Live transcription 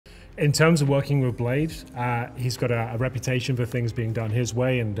In terms of working with Blade, he's got a reputation for things being done his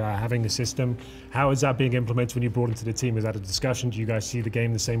way and having the system. How is that being implemented when you brought into the team? Is that a discussion? Do you guys see the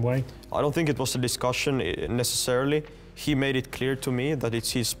game the same way? I don't think it was a discussion necessarily. He made it clear to me that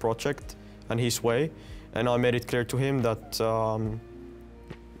it's his project and his way, and I made it clear to him that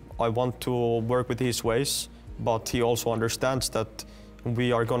I want to work with his ways, but he also understands that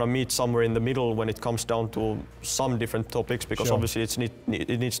we are going to meet somewhere in the middle when it comes down to some different topics, because Sure. obviously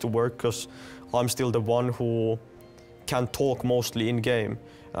it needs to work, because I'm still the one who can talk mostly in game,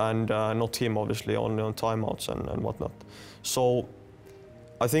 and not him obviously on timeouts and whatnot. So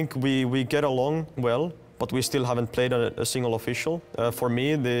I think we get along well, but we still haven't played a single official. For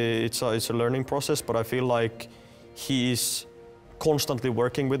me, it's a learning process, but I feel like he is constantly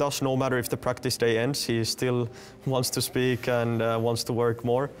working with us. No matter if the practice day ends, he still wants to speak and wants to work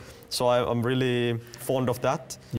more. So I'm really fond of that.